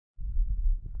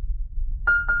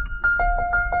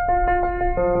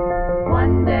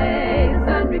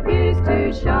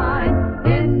to shine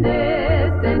in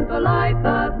this sinful life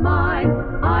of mine.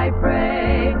 I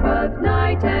prayed both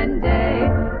night and day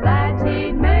that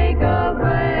He'd make a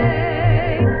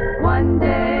way. One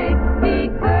day He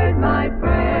heard my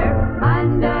prayer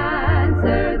and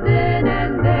answered then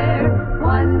and there.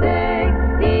 One day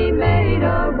He made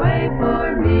a way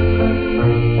for me.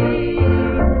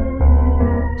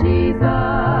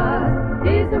 Jesus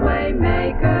is a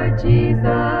Waymaker.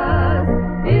 Jesus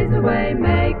is a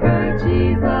Waymaker.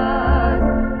 Jesus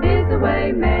is a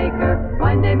Waymaker.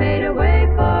 One day made a way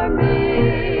for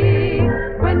me.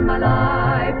 When my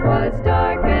life was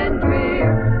dark and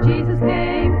drear, Jesus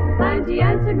came and He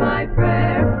answered my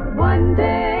prayer. One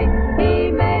day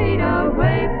He made a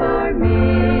way for me.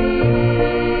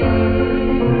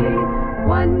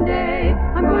 One day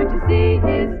I'm going to see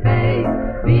His face,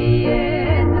 be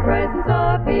in the presence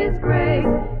of His grace.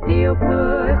 He'll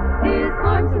put His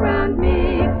arms around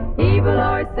me, evil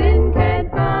or sin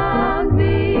can't bound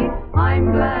me.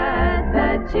 I'm glad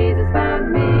that Jesus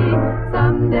found me.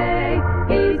 Someday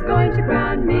He's going to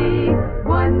crown me.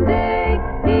 One day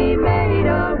He made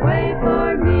a way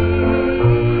for me.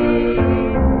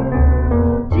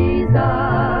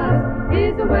 Jesus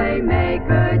is a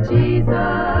Waymaker.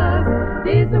 Jesus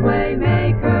is a Waymaker.